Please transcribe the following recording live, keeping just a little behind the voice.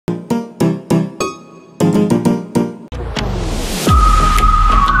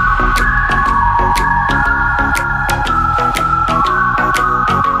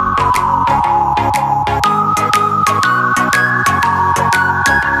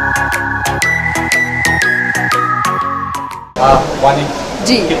वानी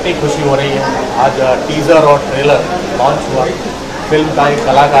जी कितनी खुशी हो रही है आज टीज़र और ट्रेलर लॉन्च हुआ। फिल्म का एक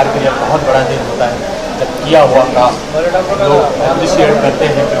कलाकार के लिए बहुत बड़ा दिन होता है जब किया हुआ काम लोग अप्रिशिएट करते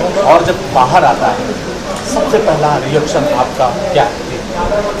हैं और जब बाहर आता है सबसे पहला रिएक्शन आपका क्या है?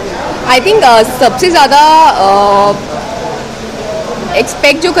 आई थिंक सबसे ज़्यादा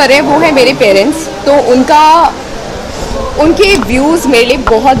एक्सपेक्ट जो कर रहे हैं वो है मेरे पेरेंट्स, तो उनके व्यूज़ मेरे लिए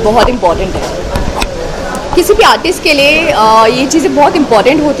बहुत बहुत इम्पॉर्टेंट है। किसी भी आर्टिस्ट के लिए ये चीज़ें बहुत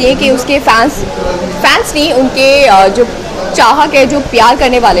इम्पॉर्टेंट होती हैं कि उसके फैंस नहीं, उनके जो चाहक है, जो प्यार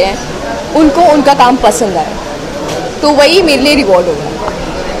करने वाले हैं, उनको उनका काम पसंद आए, तो वही मेरे लिए रिवॉर्ड होगा।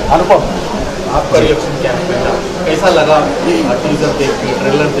 अनुपम, आपका रिएक्शन क्या है? कैसा लगा टीजर देख के,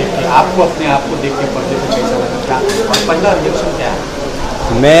 ट्रेलर देख के, आपको अपने आप को देख के पर्दे से कैसा लगा, क्या और पहला रिएक्शन क्या है?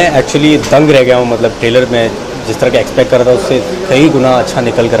 मैं एक्चुअली दंग रह गया हूँ। मतलब ट्रेलर में जिस तरह का एक्सपेक्ट कर रहा था उससे कई गुना अच्छा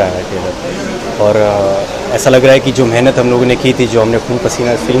निकल कर आया है ट्रेलर। और ऐसा लग रहा है कि जो मेहनत हम लोगों ने की थी, जो हमने खून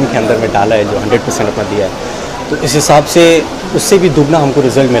पसीना फिल्म के अंदर में डाला है, जो 100% अपना दिया है, तो इस हिसाब से उससे भी दुगना हमको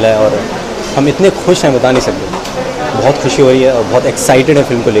रिजल्ट मिला है और हम इतने खुश हैं बता नहीं सकते। बहुत खुशी हो रही है और बहुत एक्साइटेड है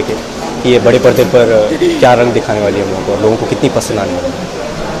फिल्म को लेके कि ये बड़े पर्दे पर क्या रंग दिखाने वाली है हम लोगों को और लोगों को कितनी पसंद आने वाली है।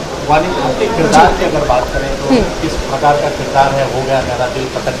 वानी, आपके किरदार की अगर बात करें तो किस प्रकार का किरदार है? हो गया मेरा दिल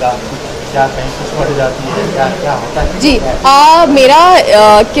पतंगा, क्या कहीं कुछ बढ़ जाती है, क्या क्या होता है? जी, मेरा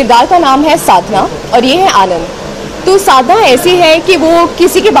किरदार का नाम है साधना और ये है आनंद। तो साधना ऐसी है कि वो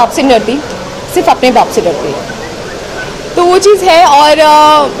किसी के बाप से नहीं डरती, सिर्फ अपने बाप से डरती है, तो वो चीज़ है। और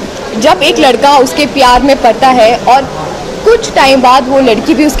जब एक लड़का उसके प्यार में पड़ता है और कुछ टाइम बाद वो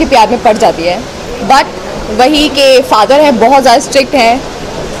लड़की भी उसके प्यार में पड़ जाती है, बट वही के फादर हैं, बहुत ज़्यादा स्ट्रिक्ट हैं,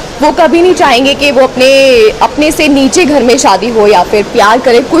 वो कभी नहीं चाहेंगे कि वो अपने से नीचे घर में शादी हो या फिर प्यार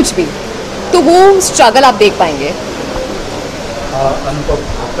करे कुछ भी, तो वो स्ट्रगल आप देख पाएंगे। अनुपम,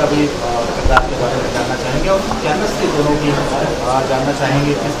 आपका भी किरदार के बारे में जानना चाहेंगे और केमिस्ट्री दोनों की जानना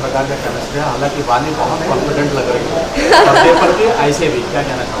चाहेंगे, किस प्रकार का केमिस्ट्री है? हालांकि वानी बहुत कॉन्फिडेंट लग रही है पर्दे पर के, ऐसे भी क्या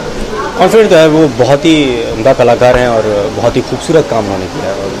कहना चाहोगे? कॉन्फिडेंट तो है, वो बहुत ही उम्दा कलाकार हैं और बहुत ही खूबसूरत काम उन्होंने किया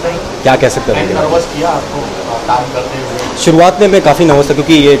है और क्या कह सकते हैं। नर्वस किया आपको काम करते हुए? शुरुआत में मैं काफ़ी नर्वस था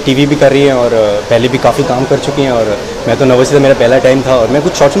क्योंकि ये टीवी भी कर रही हैं और पहले भी काफ़ी काम कर चुकी हैं और मैं तो नर्वस था, मेरा पहला टाइम था और मैं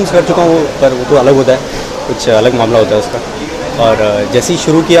कुछ शॉर्ट फिल्म्स कर चुका हूँ, पर वो तो अलग होता है, कुछ अलग मामला होता है उसका। और जैसे ही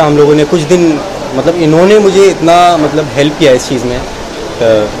शुरू किया हम लोगों ने कुछ दिन, मतलब इन्होंने मुझे इतना मतलब हेल्प किया इस चीज़ में,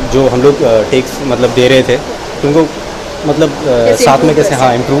 जो हम लोग टेक्स मतलब दे रहे थे तो उनको मतलब साथ में कैसे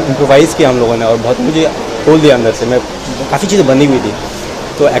हाँ इम्प्रोवाइज़ किया हम लोगों ने और बहुत मुझे खोल दिया अंदर से। मैं काफ़ी चीज़ें बनी हुई थी,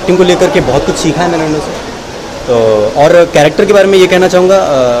 तो एक्टिंग को लेकर के बहुत कुछ सीखा है मैंने उनसे। तो और कैरेक्टर के बारे में ये कहना चाहूँगा,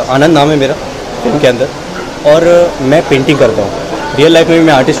 आनंद नाम है मेरा फिल्म के अंदर, और मैं पेंटिंग करता हूँ, रियल लाइफ में भी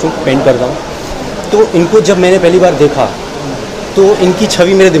मैं आर्टिस्ट हूँ, पेंट करता हूँ। तो इनको जब मैंने पहली बार देखा तो इनकी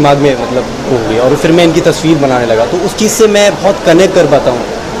छवि मेरे दिमाग में मतलब हो गई और फिर मैं इनकी तस्वीर बनाने लगा, तो उस चीज़ से मैं बहुत कनेक्ट कर पाता हूँ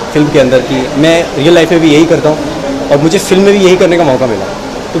फिल्म के अंदर कि मैं रियल लाइफ में भी यही करता हूँ और मुझे फिल्म में भी यही करने का मौका मिला,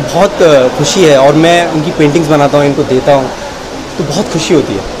 तो बहुत खुशी है। और मैं उनकी पेंटिंग्स बनाता हूँ, इनको देता हूँ, तो बहुत खुशी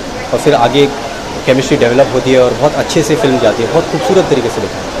होती है और फिर आगे केमिस्ट्री डेवलप होती है और बहुत अच्छे से फिल्म जाती है, बहुत खूबसूरत तरीके से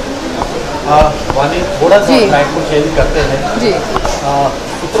लिखा है। वानी, थोड़ा सा ट्रैक को चेंज करते हैं जी।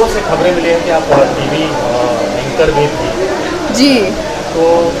 सूत्रों से खबरें मिली हैं कि आप टीवी एंकर भी थी जी,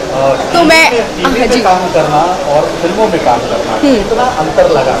 तो मैं टीवी में काम करना और फिल्मों में काम करना कितना अंतर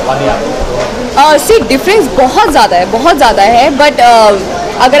लगा वानी आपको? सी डिफरेंस बहुत ज़्यादा है, बट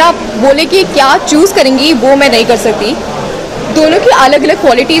अगर आप बोले कि क्या चूज़ करेंगी वो मैं नहीं कर सकती। दोनों की अलग अलग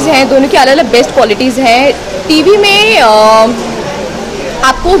क्वालिटीज़ हैं, दोनों की अलग अलग बेस्ट क्वालिटीज़ हैं। टीवी में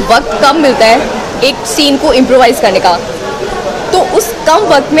आपको वक्त कम मिलता है एक सीन को इम्प्रोवाइज़ करने का, तो उस कम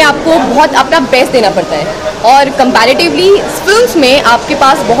वक्त में आपको बहुत अपना बेस्ट देना पड़ता है, और कंपैरेटिवली फिल्म्स में आपके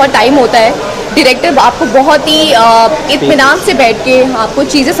पास बहुत टाइम होता है, डायरेक्टर आपको बहुत ही इत्मीनान से बैठ के आपको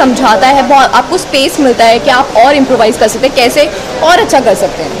चीज़ें समझाता है, बहुत आपको स्पेस मिलता है कि आप और इम्प्रोवाइज़ कर सकते हैं, कैसे और अच्छा कर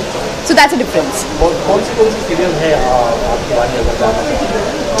सकते हैं। So that's a difference. कौन सी सीरियल है आपकी वानी अगर जानना चाहिए?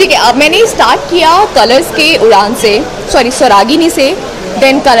 ठीक है, अब मैंने स्टार्ट किया कलर्स के उड़ान से, सॉरी स्वरागिनी से,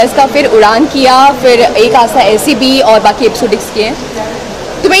 देन कलर्स का फिर उड़ान किया, फिर एक आसा ऐसी भी और बाकी एपिसोडिक्स किए।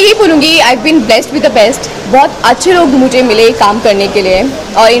 तो मैं यही बोलूँगी, I been blessed with the best. बहुत अच्छे लोग मुझे मिले काम करने के लिए,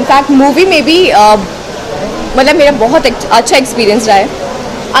 और इनफैक्ट मूवी में भी मतलब मेरा बहुत अच्छा एक्सपीरियंस रहा है।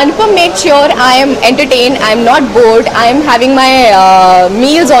 अनुपम make sure I am entertain, I am not board, I am having my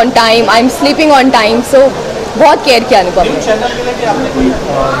meals on time, I am sleeping on time, सो बहुत केयर किया अनुपम ने। चैनल के लिए कि आपने कोई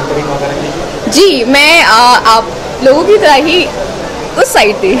इंटरव्यू वगैरह की? जी, मैं आप लोगों की तरह ही उस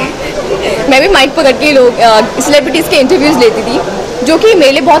साइड थी मैं भी माइक पकड़ के लोग सेलिब्रिटीज़ के इंटरव्यूज़ लेती थी, जो कि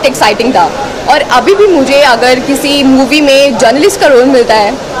मेरे लिए बहुत एक्साइटिंग था। और अभी भी मुझे अगर किसी मूवी में जर्नलिस्ट का रोल मिलता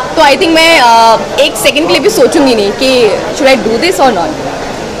है तो आई थिंक मैं एक सेकंड के लिए भी सोचूंगी नहीं कि शुड आई डू दिस और नॉट।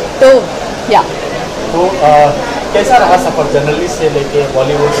 तो या तो कैसा रहा सफ़र जर्नलिस्ट से लेके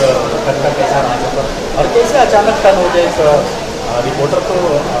बॉलीवुड तक का, कैसा रहा सफ़र और कैसे अचानक टर्न हो जाए इस रिपोर्टर तो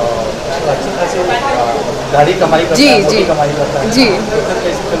अच्छी खासी गाड़ी कमाई करता है, मोटी कमाई करता है जी तो फिर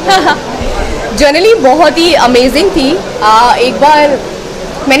कैसे जनरली बहुत ही अमेजिंग थी। एक बार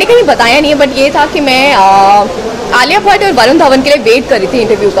मैंने कहीं बताया नहीं है बट ये था कि मैं आलिया भट्ट और वरुण धवन के लिए वेट कर रही थी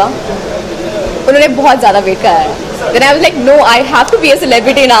इंटरव्यू का। उन्होंने बहुत ज़्यादा वेट कराया। Then I was like, no, I have to be a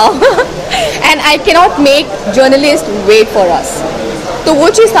celebrity now and I cannot make journalists wait for us. तो वो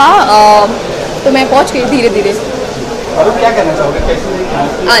चीज़ था। तो मैं पहुंच गई धीरे धीरे। और क्या कहना चाहोगे, कैसे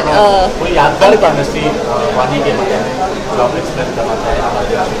कोई यादगार केमिस्ट्री वानी के बारे में जो आप एक्सप्लेन करना चाहें?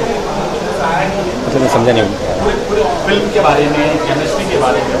 मतलब मैं समझा नहीं। पूरी फिल्म के बारे में, केमिस्ट्री के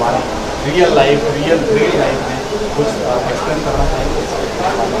बारे में, हमारी रियल लाइफ में कुछ एक्सप्लेन करना चाहेंगे?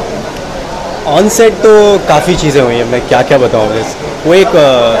 ऑन सेट तो काफ़ी चीज़ें हुई हैं, मैं क्या क्या बताऊँ बस। वो एक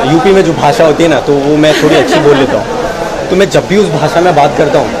यूपी में जो भाषा होती है ना, तो वो मैं थोड़ी अच्छी बोल लेता हूँ। तो मैं जब भी उस भाषा में बात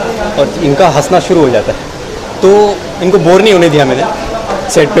करता हूँ और इनका हंसना शुरू हो जाता है, तो इनको बोर नहीं होने दिया मैंने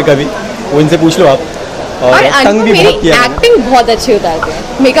सेट पे कभी। वो इनसे पूछ लो आप। और तंग भी बहुत किया। एक्टिंग बहुत अच्छी उतारते हैं।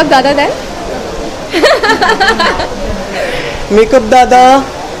 मेकअप दादा था मेकअप दादा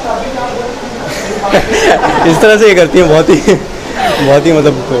इस तरह से ये करती हैं, बहुत ही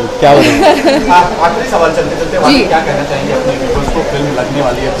मतलब क्या बोलूं। आखिरी सवाल चलते चलते क्या कहना चाहेंगे अपने व्यूअर्स को? फिल्म लगने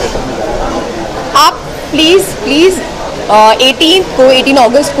वाली है थिएटर में, आप प्लीज़ 18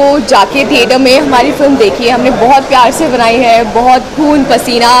 अगस्त को जाके थिएटर में हमारी फिल्म देखिए। हमने बहुत प्यार से बनाई है, बहुत खून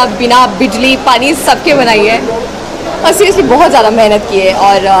पसीना बिना बिजली पानी सबके बनाई है और सीरियसली बहुत ज़्यादा मेहनत की है।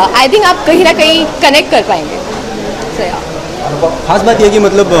 और आई थिंक आप कहीं ना कहीं कनेक्ट कर पाएंगे। खास बात यह कि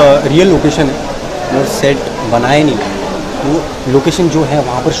मतलब रियल लोकेशन है और सेट बनाए नहीं, वो लोकेशन जो है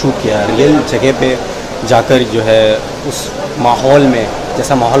वहाँ पर शूट किया है, रियल जगह पे जाकर जो है उस माहौल में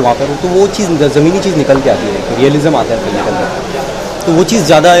जैसा माहौल वहाँ पर हो, तो वो चीज़ ज़मीनी चीज़ निकल के आती है, रियलिज़म आता है फिल्म निकल कर। तो वो चीज़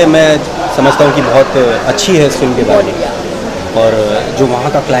ज़्यादा है, मैं समझता हूँ कि बहुत अच्छी है इस फिल्म के बारे में। और जो वहाँ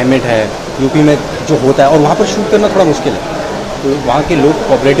का क्लाइमेट है यूपी में जो होता है, और वहाँ पर शूट करना थोड़ा मुश्किल है, तो वहाँ के लोग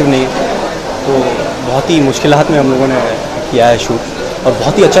कोऑपरेटिव नहीं है, तो बहुत ही मुश्किलात में हम लोगों ने किया है शूट और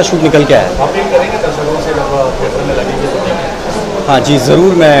बहुत ही अच्छा शूट निकल के आया है। हाँ जी,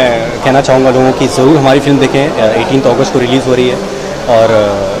 ज़रूर मैं कहना चाहूँगा लोगों की ज़रूर हमारी फिल्म देखें। 18 अगस्त को रिलीज़ हो रही है और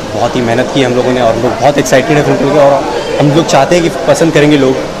बहुत ही मेहनत की हम लोगों ने और लोग बहुत एक्साइटेड है फिल्म के, और हम लोग चाहते हैं कि पसंद करेंगे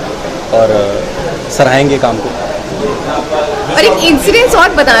लोग और सराहेंगे काम को। और एक इंसिडेंस और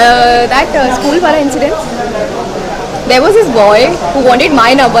बताया, दैट स्कूल वाला incidence. There was this boy who wanted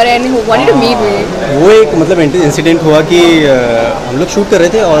my number and who wanted to meet me. वो एक मतलब इंसिडेंट हुआ कि हम लोग शूट कर रहे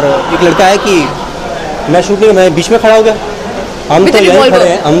थे और एक लड़का है कि मैं शूट नहीं, मैं बीच में खड़ा हो गया। हम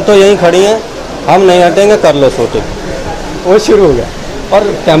तो यहीं खड़े हैं, हम नहीं हटेंगे, कर लो शूटिंग। वो शुरू हो गया और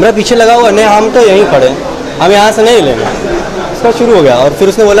कैमरा पीछे लगा हुआ, नहीं हम तो यहीं खड़े हैं, हम यहाँ से नहीं लेंगे। उसका शुरू हो गया और फिर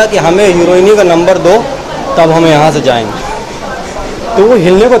उसने बोला कि हमें हीरोइनी का नंबर दो तब हम यहाँ से जाएंगे। तो वो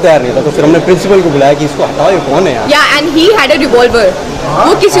हिलने को तैयार नहीं था, तो फिर हमने प्रिंसिपल को बुलाया कि इसको हटाओ, ये कौन है यार। And he had a revolver.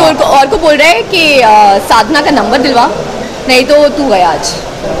 वो किसी और को बोल रहा है कि साधना का नंबर दिलवा, नहीं तो तू गया आज।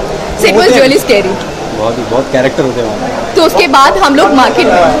 So it was really scary. बहुत कैरेक्टर होते हैं वहाँ। तो उसके बाद हम लोग मार्केट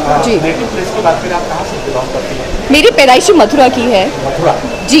में जी। मेरी पैदाइश मथुरा की है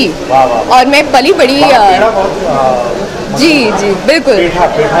जी, और मैं पली बड़ी जी बिल्कुल।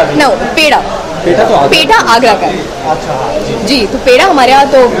 पेठा आगरा का है जी। तो पेड़ा हमारे यहाँ,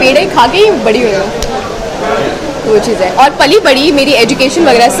 तो पेड़े खा के ही बड़ी हुई वो चीज़ है। और पली बड़ी मेरी एजुकेशन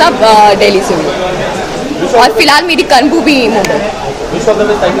वगैरह सब दिल्ली से हुई और फिलहाल मेरी कर्मभू भी Mumbai.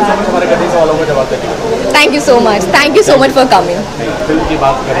 Thank you so much for coming. Film की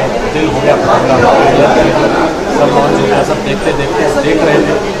बात करें, दिल हो गया सब लॉन्च हो गया, सब देख रहे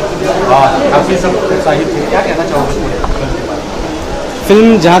थे, काफ़ी सब उत्साहित थे, क्या कहना चाहोगे फिल्म?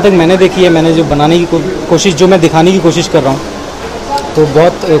 जहाँ तक मैंने देखी है, मैंने जो बनाने की कोशिश, जो मैं दिखाने की कोशिश कर रहा हूँ, तो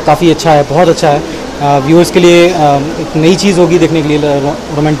बहुत काफ़ी अच्छा है, बहुत अच्छा है। व्यूअर्स के लिए एक नई चीज़ होगी देखने के लिए।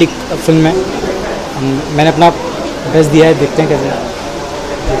 रोमांटिक फिल्म है, मैंने अपना बेस्ट दिया है, देखते हैं कैसे।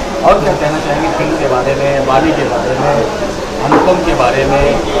 और क्या कहना चाहेंगे फिल्म के बारे में, वाली के बारे में, अनुपम के बारे में?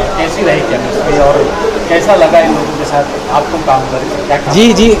 कैसी रही केमिस्ट्री और कैसा लगा इन लोगों के साथ आपको काम करें?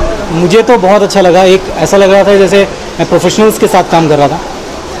 जी, मुझे तो बहुत अच्छा लगा। एक ऐसा लग रहा था जैसे मैं प्रोफेशनल्स के साथ काम कर रहा था।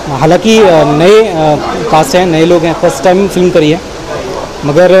 हालांकि नए कास्ट हैं, नए लोग हैं, फर्स्ट टाइम फिल्म करी है,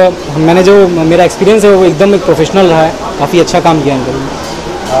 मगर मैंने जो मेरा एक्सपीरियंस है वो एकदम एक प्रोफेशनल रहा है। काफ़ी अच्छा काम किया इनको।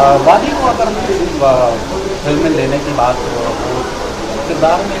 वाली को अगर फिल्म में लेने की बात हो,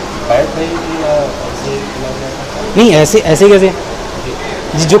 किरदार में बैठ रही थी या ऐसे लग रहा था? नहीं, ऐसे ऐसे कैसे,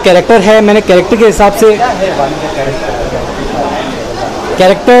 जो कैरेक्टर है मैंने कैरेक्टर के हिसाब से, क्या है वाली का कैरेक्टर?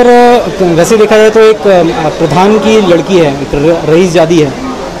 कैरेक्टर वैसे देखा जाए तो एक प्रधान की लड़की है, एक रईसजादी है,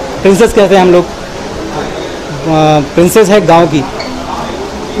 प्रिंसेस कहते हैं हम लोग, प्रिंसेस है गांव की,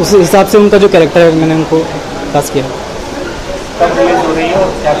 उस हिसाब से उनका जो कैरेक्टर है मैंने उनको कास्ट किया। कब रिलीज हो रही है और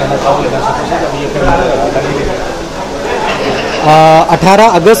क्या कहना चाहोगे दर्शकों से जब ये फिल्म? 18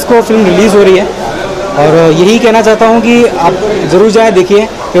 अगस्त को फिल्म रिलीज़ हो रही है और यही कहना चाहता हूँ कि आप ज़रूर जाएँ देखिए,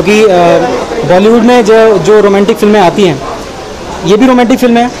 क्योंकि बॉलीवुड में जो रोमांटिक फिल्में आती हैं, ये भी रोमांटिक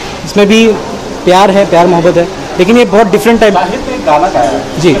फिल्म है, इसमें भी प्यार है, प्यार मोहब्बत है, लेकिन ये बहुत डिफरेंट टाइप। शाहिद ने एक गाना गाया है,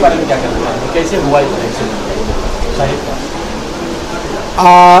 जी, इसके बारे में क्या कहना चाहेंगे? कैसे हुआ ये शाहिद का?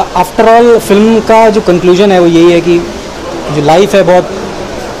 आफ्टर ऑल फिल्म का जो कंक्लूजन है वो यही है कि जो लाइफ है बहुत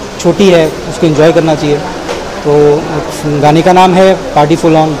छोटी है, उसको एंजॉय करना चाहिए। तो गाने का नाम है party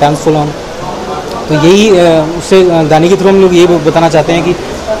full on dance full on, तो यही उससे गाने के थ्रू हम लोग यही बताना चाहते हैं कि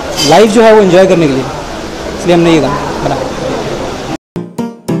लाइफ जो है वो एंजॉय करने के लिए, इसलिए हमने ये गाना बनाया।